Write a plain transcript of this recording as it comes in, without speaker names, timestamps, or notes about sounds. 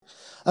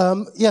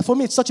For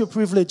me, it's such a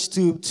privilege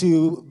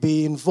to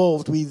be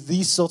involved with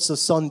these sorts of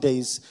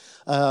Sundays.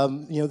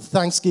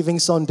 Thanksgiving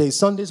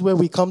Sundays where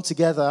we come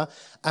together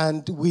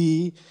and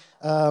we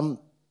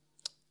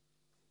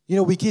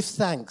give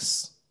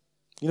thanks.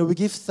 We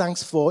give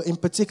thanks in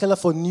particular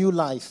for new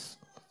life.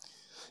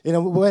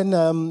 When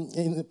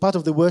in part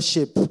of the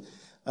worship,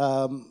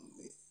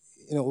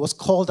 was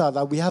called out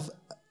that we have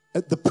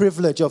the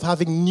privilege of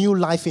having new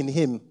life in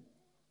Him.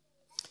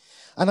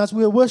 And as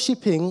we were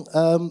worshiping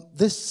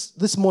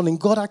this morning,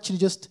 God actually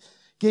just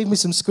gave me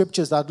some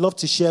scriptures that I'd love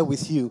to share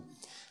with you.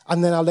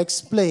 And then I'll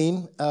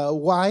explain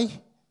why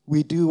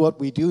we do what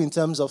we do in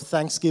terms of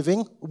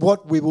Thanksgiving,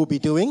 what we will be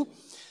doing,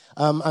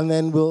 and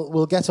then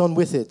we'll get on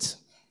with it.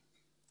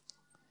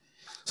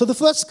 So the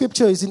first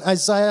scripture is in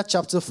Isaiah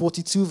chapter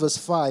 42, verse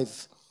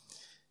 5.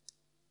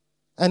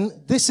 And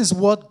this is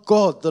what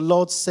God, the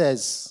Lord,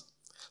 says,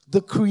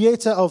 the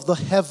creator of the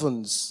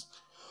heavens,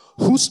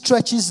 who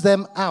stretches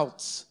them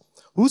out,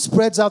 who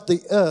spreads out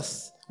the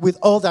earth with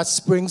all that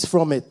springs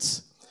from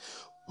it,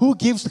 who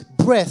gives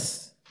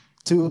breath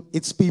to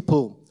its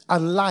people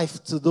and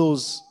life to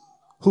those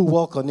who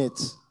walk on it.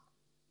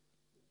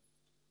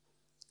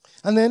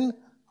 And then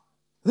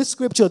this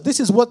scripture, this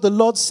is what the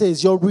Lord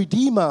says, your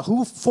Redeemer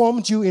who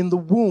formed you in the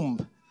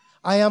womb.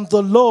 I am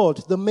the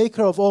Lord, the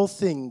maker of all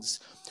things,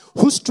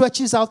 who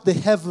stretches out the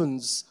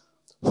heavens,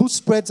 who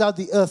spreads out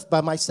the earth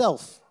by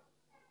myself.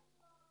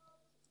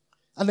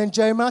 And then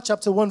Jeremiah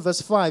chapter 1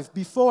 verse 5,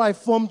 before I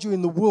formed you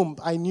in the womb,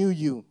 I knew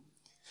you.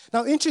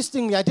 Now,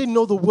 interestingly, I didn't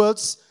know the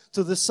words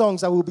to the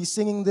songs I will be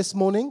singing this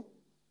morning.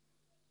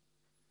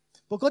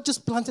 But God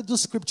just planted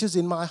those scriptures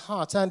in my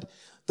heart. And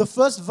the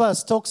first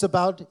verse talks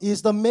about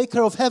is the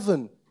maker of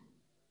heaven.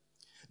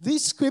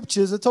 These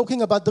scriptures are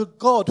talking about the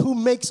God who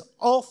makes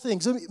all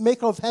things, the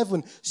maker of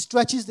heaven,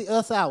 stretches the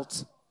earth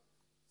out.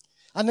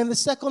 And then the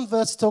second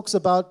verse talks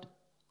about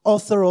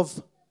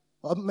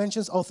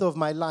mentions author of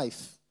my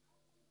life.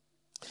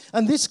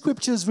 And these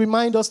scriptures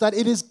remind us that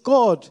it is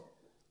God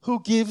who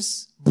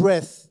gives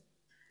breath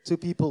to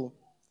people.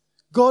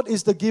 God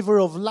is the giver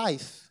of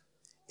life,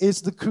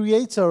 is the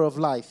creator of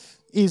life,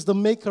 is the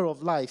maker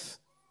of life.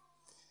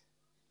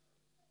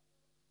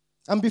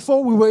 And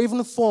before we were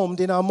even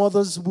formed in our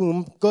mother's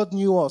womb, God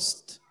knew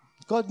us.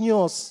 God knew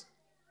us.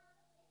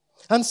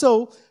 And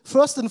so,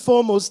 first and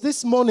foremost,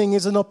 this morning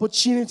is an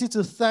opportunity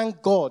to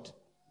thank God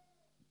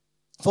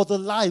for the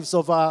lives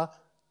of our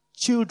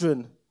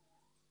children,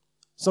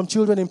 some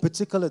children in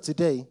particular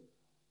today.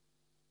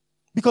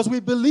 Because we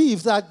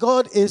believe that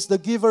God is the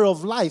giver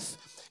of life.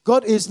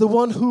 God is the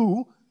one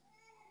who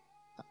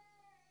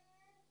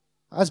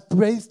has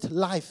breathed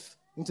life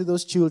into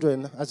those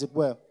children, as it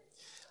were.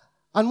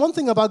 And one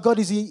thing about God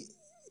is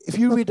if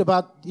you read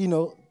about,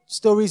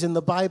 stories in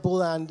the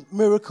Bible and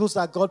miracles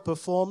that God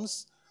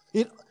performs,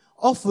 it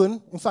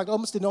often, in fact,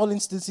 almost in all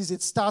instances,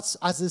 it starts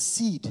as a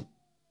seed.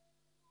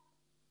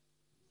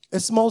 A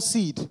small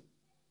seed.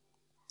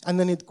 And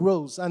then it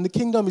grows. And the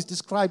kingdom is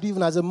described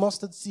even as a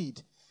mustard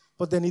seed.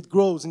 But then it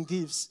grows and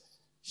gives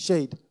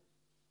shade.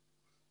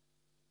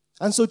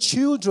 And so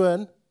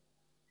children,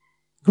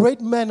 great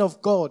men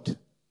of God,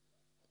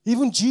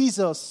 even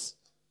Jesus,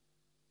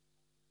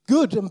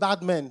 good and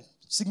bad men,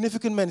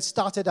 significant men,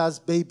 started as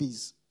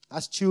babies,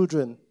 as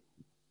children.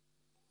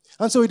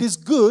 And so it is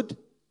good,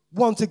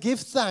 one, to give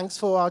thanks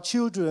for our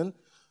children,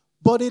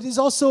 but it is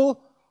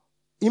also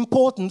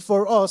important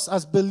for us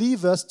as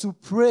believers to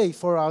pray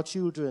for our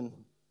children,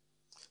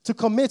 to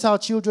commit our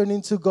children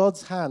into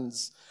God's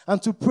hands,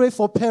 and to pray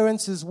for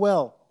parents as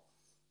well.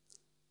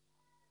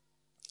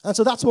 And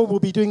so that's what we'll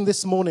be doing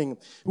this morning.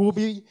 We'll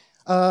be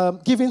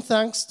giving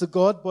thanks to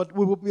God, but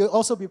we will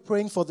also be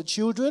praying for the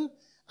children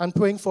and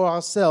praying for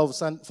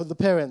ourselves and for the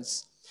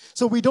parents.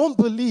 So we don't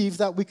believe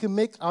that we can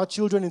make our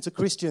children into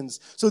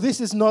Christians. So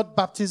this is not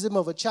baptism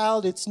of a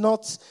child. It's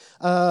not,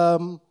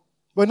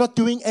 we're not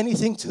doing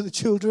anything to the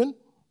children.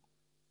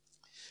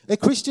 A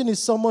Christian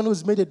is someone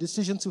who's made a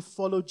decision to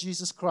follow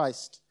Jesus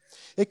Christ.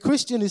 A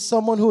Christian is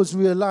someone who has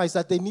realized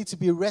that they need to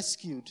be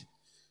rescued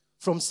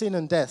from sin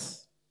and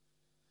death.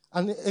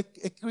 And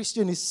a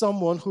Christian is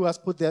someone who has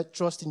put their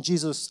trust in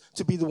Jesus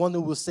to be the one who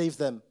will save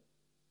them.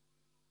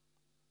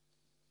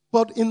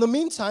 But in the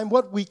meantime,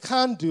 what we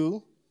can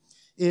do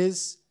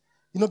is,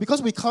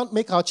 because we can't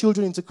make our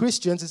children into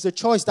Christians, it's a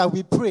choice that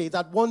we pray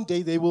that one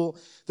day they will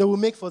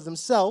make for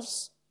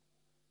themselves,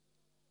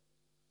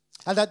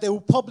 and that they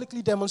will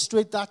publicly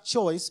demonstrate that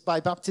choice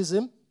by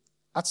baptism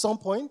at some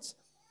point.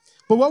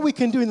 But what we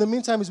can do in the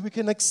meantime is we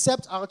can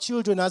accept our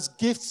children as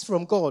gifts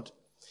from God.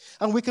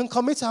 And we can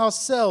commit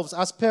ourselves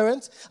as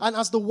parents and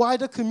as the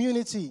wider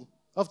community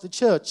of the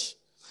church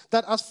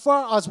that as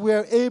far as we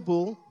are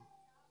able,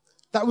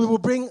 that we will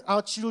bring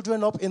our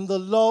children up in the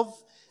love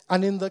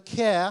and in the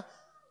care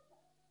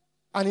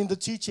and in the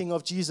teaching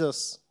of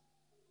Jesus.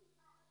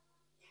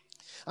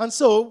 And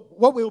so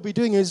what we'll be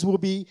doing is we'll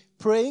be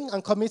praying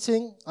and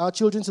committing our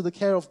children to the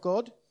care of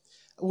God.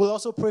 We'll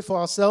also pray for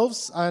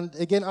ourselves and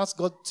again ask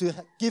God to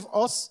give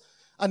us,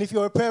 and if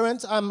you're a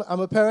parent, I'm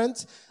a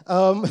parent,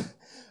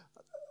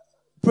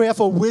 prayer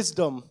for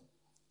wisdom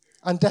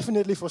and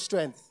definitely for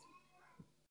strength.